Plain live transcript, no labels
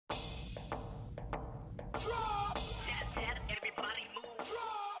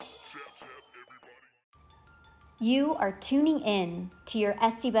You are tuning in to your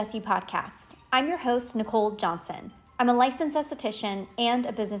SD Bestie podcast. I'm your host, Nicole Johnson. I'm a licensed esthetician and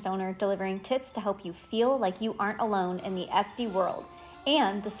a business owner delivering tips to help you feel like you aren't alone in the SD world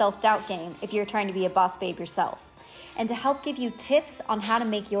and the self-doubt game if you're trying to be a boss babe yourself, and to help give you tips on how to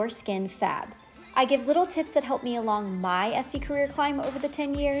make your skin fab. I give little tips that help me along my SD career climb over the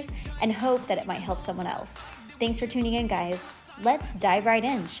 10 years and hope that it might help someone else. Thanks for tuning in, guys. Let's dive right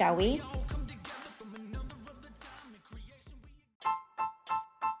in, shall we?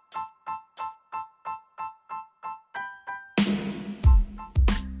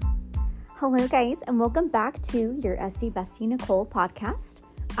 Hello, guys, and welcome back to your SD Bestie Nicole podcast.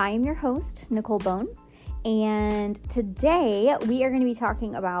 I am your host, Nicole Bone, and today we are going to be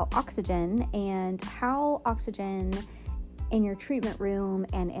talking about oxygen and how oxygen in your treatment room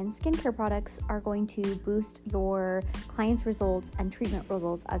and in skincare products are going to boost your clients' results and treatment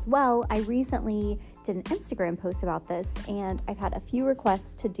results as well. I recently did an Instagram post about this, and I've had a few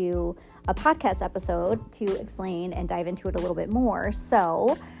requests to do a podcast episode to explain and dive into it a little bit more.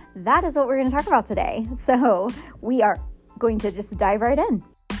 So that is what we're going to talk about today. So we are going to just dive right in.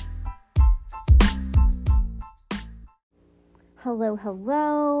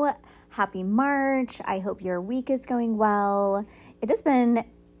 Hello. Happy March. I hope your week is going well. It has been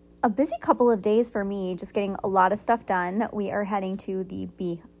a busy couple of days for me, just getting a lot of stuff done. We are heading to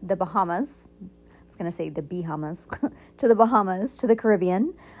the Bahamas. I was going to say the Bahamas, to the Bahamas, to the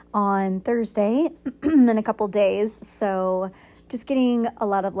Caribbean on Thursday in a couple days. So just getting a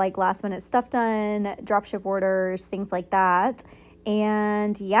lot of last minute stuff done, dropship orders, things like that.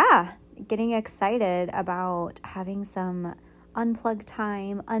 And yeah, getting excited about having some unplugged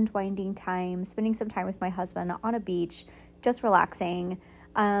time, unwinding time, spending some time with my husband on a beach, just relaxing.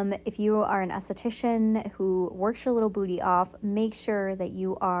 If you are an esthetician who works your little booty off, make sure that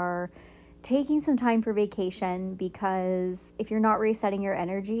you are taking some time for vacation, because if you're not resetting your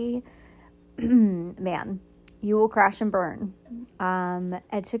energy, man, you will crash and burn.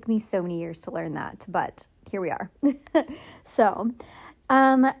 It took me so many years to learn that, but here we are. So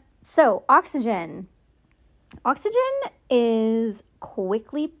oxygen. Oxygen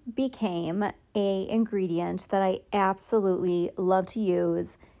quickly became a ingredient that I absolutely love to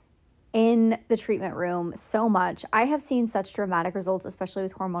use in the treatment room so much. I have seen such dramatic results, especially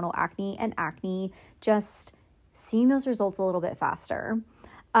with hormonal acne and acne, just seeing those results a little bit faster.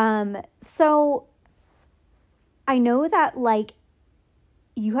 So I know that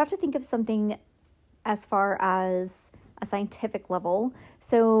you have to think of something as far as a scientific level.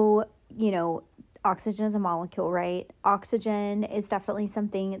 So, oxygen is a molecule, right? Oxygen is definitely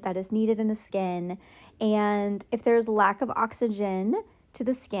something that is needed in the skin. And if there's lack of oxygen to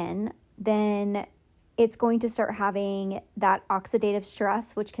the skin, then it's going to start having that oxidative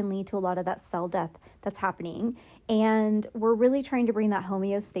stress, which can lead to a lot of that cell death that's happening. And we're really trying to bring that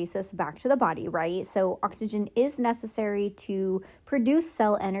homeostasis back to the body, right? So oxygen is necessary to produce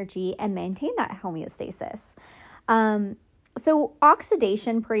cell energy and maintain that homeostasis. So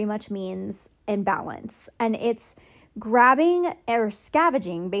oxidation pretty much means imbalance, and it's grabbing or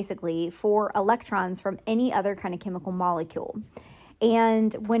scavenging basically for electrons from any other kind of chemical molecule.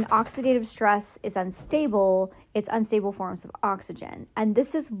 And when oxidative stress is unstable, it's unstable forms of oxygen. And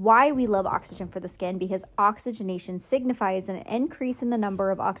this is why we love oxygen for the skin, because oxygenation signifies an increase in the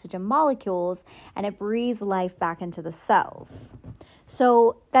number of oxygen molecules, and it breathes life back into the cells.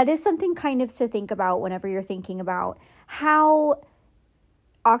 So that is something kind of to think about whenever you're thinking about how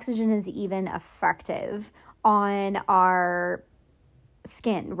oxygen is even effective on our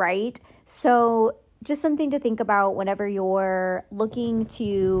skin, right? So just something to think about whenever you're looking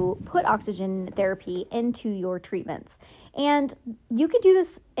to put oxygen therapy into your treatments. And you can do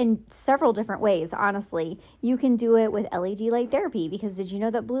this in several different ways, honestly. You can do it with LED light therapy, because did you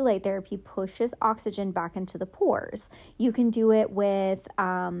know that blue light therapy pushes oxygen back into the pores? You can do it with,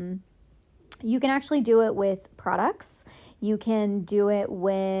 you can actually do it with products. You can do it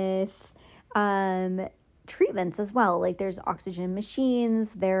with treatments as well. There's oxygen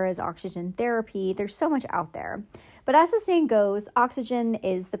machines, there is oxygen therapy, there's so much out there. But as the saying goes, oxygen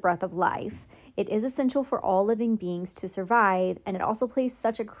is the breath of life. It is essential for all living beings to survive, and it also plays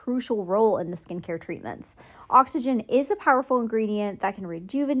such a crucial role in the skincare treatments. Oxygen is a powerful ingredient that can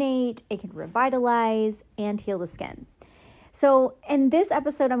rejuvenate, it can revitalize, and heal the skin. So in this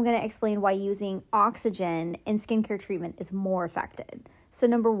episode, I'm going to explain why using oxygen in skincare treatment is more effective. So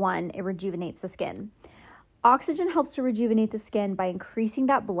number one, it rejuvenates the skin. Oxygen helps to rejuvenate the skin by increasing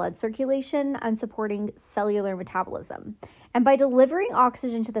that blood circulation and supporting cellular metabolism. And by delivering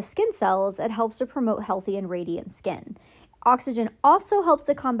oxygen to the skin cells, it helps to promote healthy and radiant skin. Oxygen also helps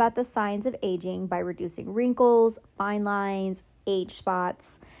to combat the signs of aging by reducing wrinkles, fine lines, age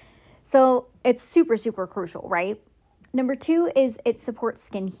spots. So it's super, super crucial, right? Number 2 is it supports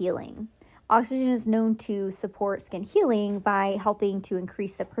skin healing. Oxygen is known to support skin healing by helping to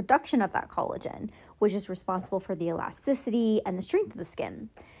increase the production of that collagen, which is responsible for the elasticity and the strength of the skin.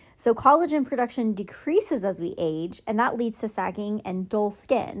 So collagen production decreases as we age, and that leads to sagging and dull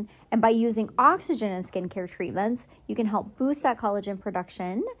skin. And by using oxygen in skincare treatments, you can help boost that collagen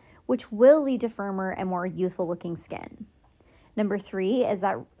production, which will lead to firmer and more youthful looking skin. Number 3 is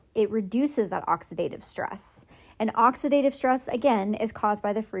that it reduces that oxidative stress. And oxidative stress, again, is caused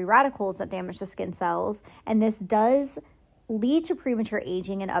by the free radicals that damage the skin cells, and this does lead to premature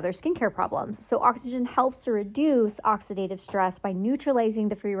aging and other skincare problems. So oxygen helps to reduce oxidative stress by neutralizing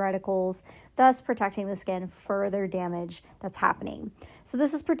the free radicals, thus protecting the skin further damage that's happening. So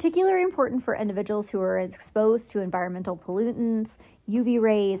this is particularly important for individuals who are exposed to environmental pollutants, UV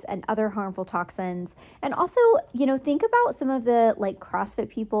rays, and other harmful toxins. And also, think about some of the CrossFit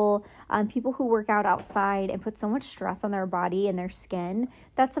people, people who work out outside and put so much stress on their body and their skin.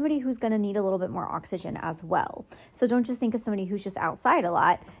 That's somebody who's going to need a little bit more oxygen as well. So don't just think of somebody who's just outside a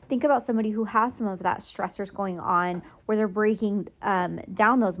lot. Think about somebody who has some of that stressors going on where they're breaking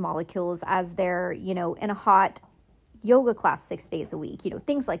down those molecules as they're, in a hot yoga class 6 days a week,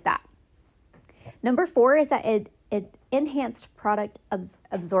 things like that. Number 4 is that it enhanced product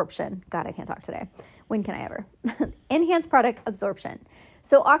absorption. God, I can't talk today. When can I ever? Enhanced product absorption.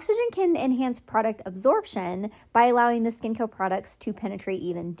 So oxygen can enhance product absorption by allowing the skincare products to penetrate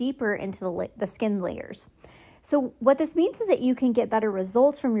even deeper into the skin layers. So what this means is that you can get better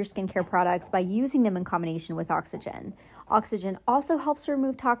results from your skincare products by using them in combination with oxygen. Oxygen also helps to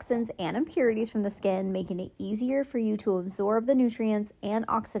remove toxins and impurities from the skin, making it easier for you to absorb the nutrients and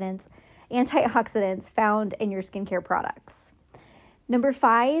antioxidants found in your skincare products. Number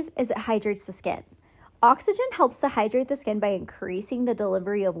 5 is it hydrates the skin. Oxygen helps to hydrate the skin by increasing the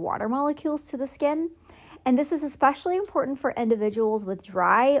delivery of water molecules to the skin. And this is especially important for individuals with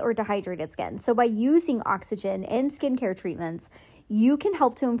dry or dehydrated skin. So by using oxygen in skincare treatments, you can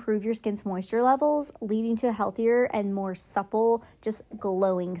help to improve your skin's moisture levels, leading to a healthier and more supple, just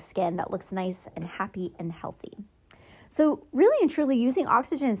glowing skin that looks nice and happy and healthy. So really and truly, using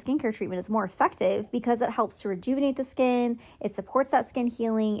oxygen in skincare treatment is more effective because it helps to rejuvenate the skin, it supports that skin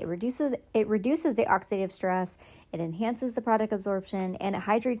healing, it reduces the oxidative stress, it enhances the product absorption, and it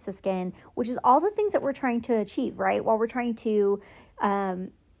hydrates the skin, which is all the things that we're trying to achieve, right? While we're trying to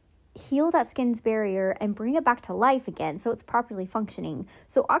heal that skin's barrier and bring it back to life again so it's properly functioning.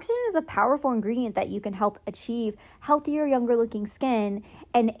 So oxygen is a powerful ingredient that you can help achieve healthier, younger looking skin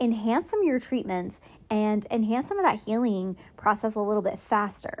and enhance some of your treatments and enhance some of that healing process a little bit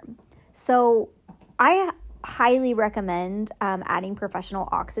faster. So I highly recommend adding professional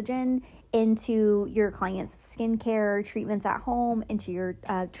oxygen into your clients' skincare treatments at home, into your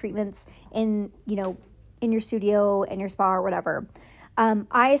treatments in your studio, in your spa or whatever.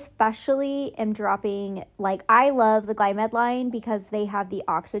 I especially am dropping, I love the Glymed line because they have the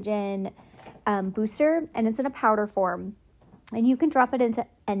oxygen booster and it's in a powder form. And you can drop it into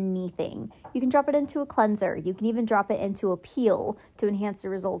anything. You can drop it into a cleanser. You can even drop it into a peel to enhance the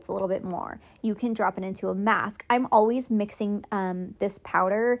results a little bit more. You can drop it into a mask. I'm always mixing this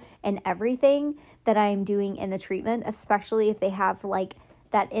powder in everything that I'm doing in the treatment, especially if they have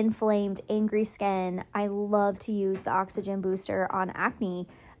that inflamed, angry skin. I love to use the oxygen booster on acne,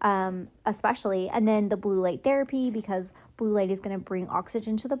 especially. And then the blue light therapy, because blue light is going to bring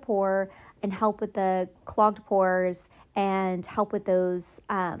oxygen to the pore and help with the clogged pores and help with those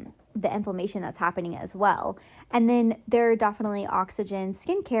the inflammation that's happening as well. And then there are definitely oxygen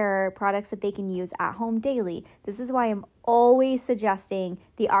skincare products that they can use at home daily. This is why I'm always suggesting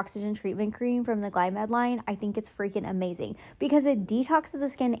the oxygen treatment cream from the Glymed line. I think it's freaking amazing because it detoxes the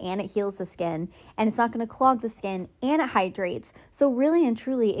skin and it heals the skin, and it's not going to clog the skin, and it hydrates. So really and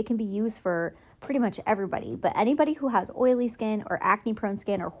truly, it can be used for pretty much everybody, but anybody who has oily skin or acne prone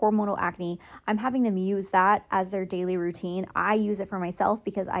skin or hormonal acne, I'm having them use that as their daily routine. I use it for myself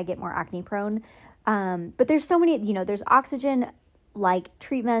because I get more acne prone. But there's so many, there's oxygen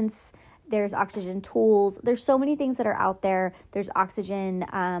treatments, there's oxygen tools, there's so many things that are out there. There's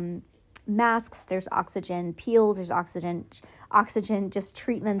oxygen masks, there's oxygen peels, there's oxygen just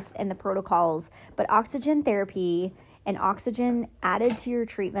treatments in the protocols. But oxygen therapy and oxygen added to your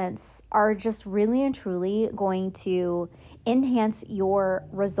treatments are just really and truly going to enhance your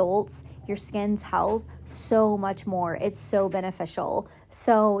results, your skin's health so much more. It's so beneficial.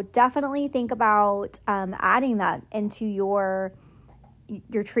 So definitely think about adding that into your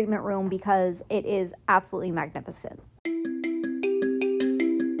treatment room because it is absolutely magnificent.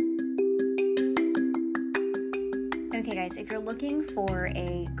 Okay guys, if you're looking for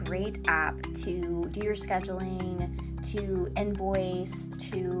a great app to do your scheduling, to invoice,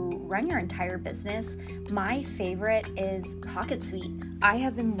 to run your entire business, my favorite is Pocket Suite. I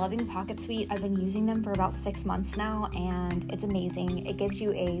have been loving Pocket Suite. I've been using them for about 6 months now, and it's amazing. It gives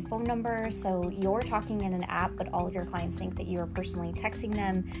you a phone number, so you're talking in an app, but all of your clients think that you're personally texting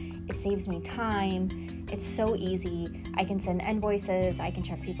them. It saves me time. It's so easy. I can send invoices, I can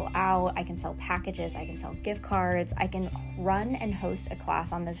check people out, I can sell packages, I can sell gift cards, I can run and host a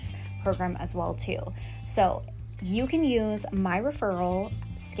class on this program as well too. So you can use my referral,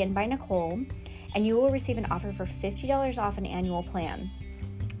 Skin by Nicole, and you will receive an offer for $50 off an annual plan.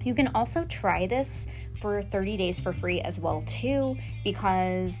 You can also try this for 30 days for free as well too,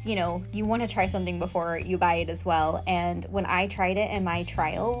 because you want to try something before you buy it as well. And when I tried it in my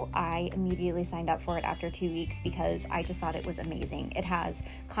trial, I immediately signed up for it after 2 weeks because I just thought it was amazing. It has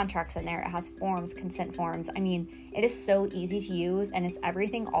contracts in there, it has forms, consent forms. I mean, it is so easy to use, and it's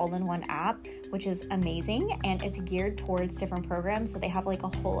everything all in one app, which is amazing. And it's geared towards different programs, so they have like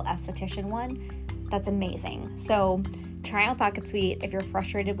a whole esthetician one that's amazing. So try out Pocket Suite. If you're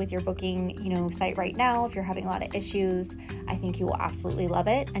frustrated with your booking, site right now, if you're having a lot of issues, I think you will absolutely love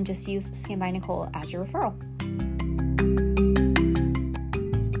it. And just use Skin by Nicole as your referral.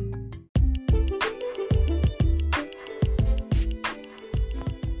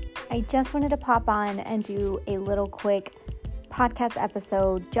 I just wanted to pop on and do a little quick podcast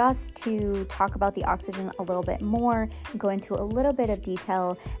episode just to talk about the Oxygen a little bit more and go into a little bit of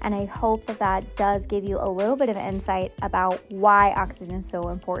detail, and I hope that does give you a little bit of insight about why Oxygen is so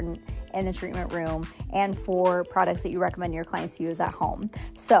important in the treatment room and for products that you recommend your clients use at home.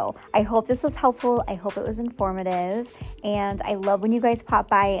 So I hope this was helpful. I hope it was informative, and I love when you guys pop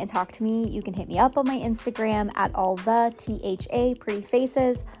by and talk to me. You can hit me up on my Instagram at allthetha pretty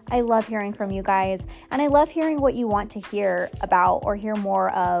faces. I love hearing from you guys, and I love hearing what you want to hear about or hear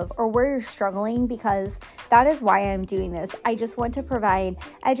more of, or where you're struggling, because that is why I'm doing this. I just want to provide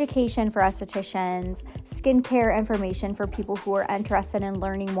education for estheticians, skincare information for people who are interested in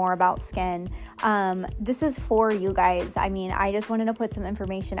learning more about skin. This is for you guys. I mean, I just wanted to put some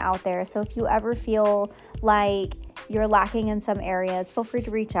information out there. So if you ever feel like you're lacking in some areas, feel free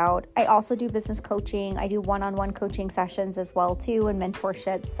to reach out. I also do business coaching. I do one-on-one coaching sessions as well too, and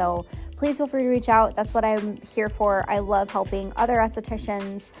mentorships. So please feel free to reach out. That's what I'm here for. I love helping other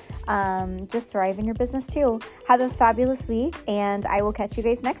estheticians just thrive in your business too. Have a fabulous week, and I will catch you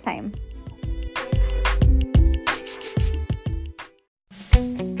guys next time.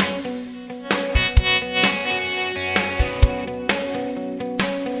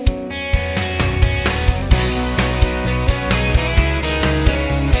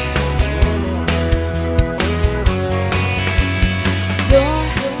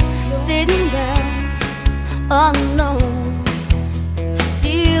 All alone,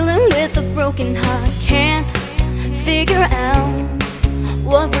 dealing with a broken heart, can't figure out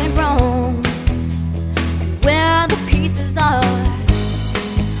what went wrong, where the pieces are.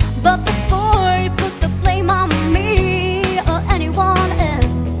 But before you put the blame on me or anyone else,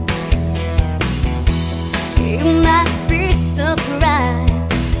 you might be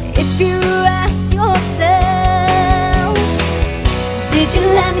surprised if you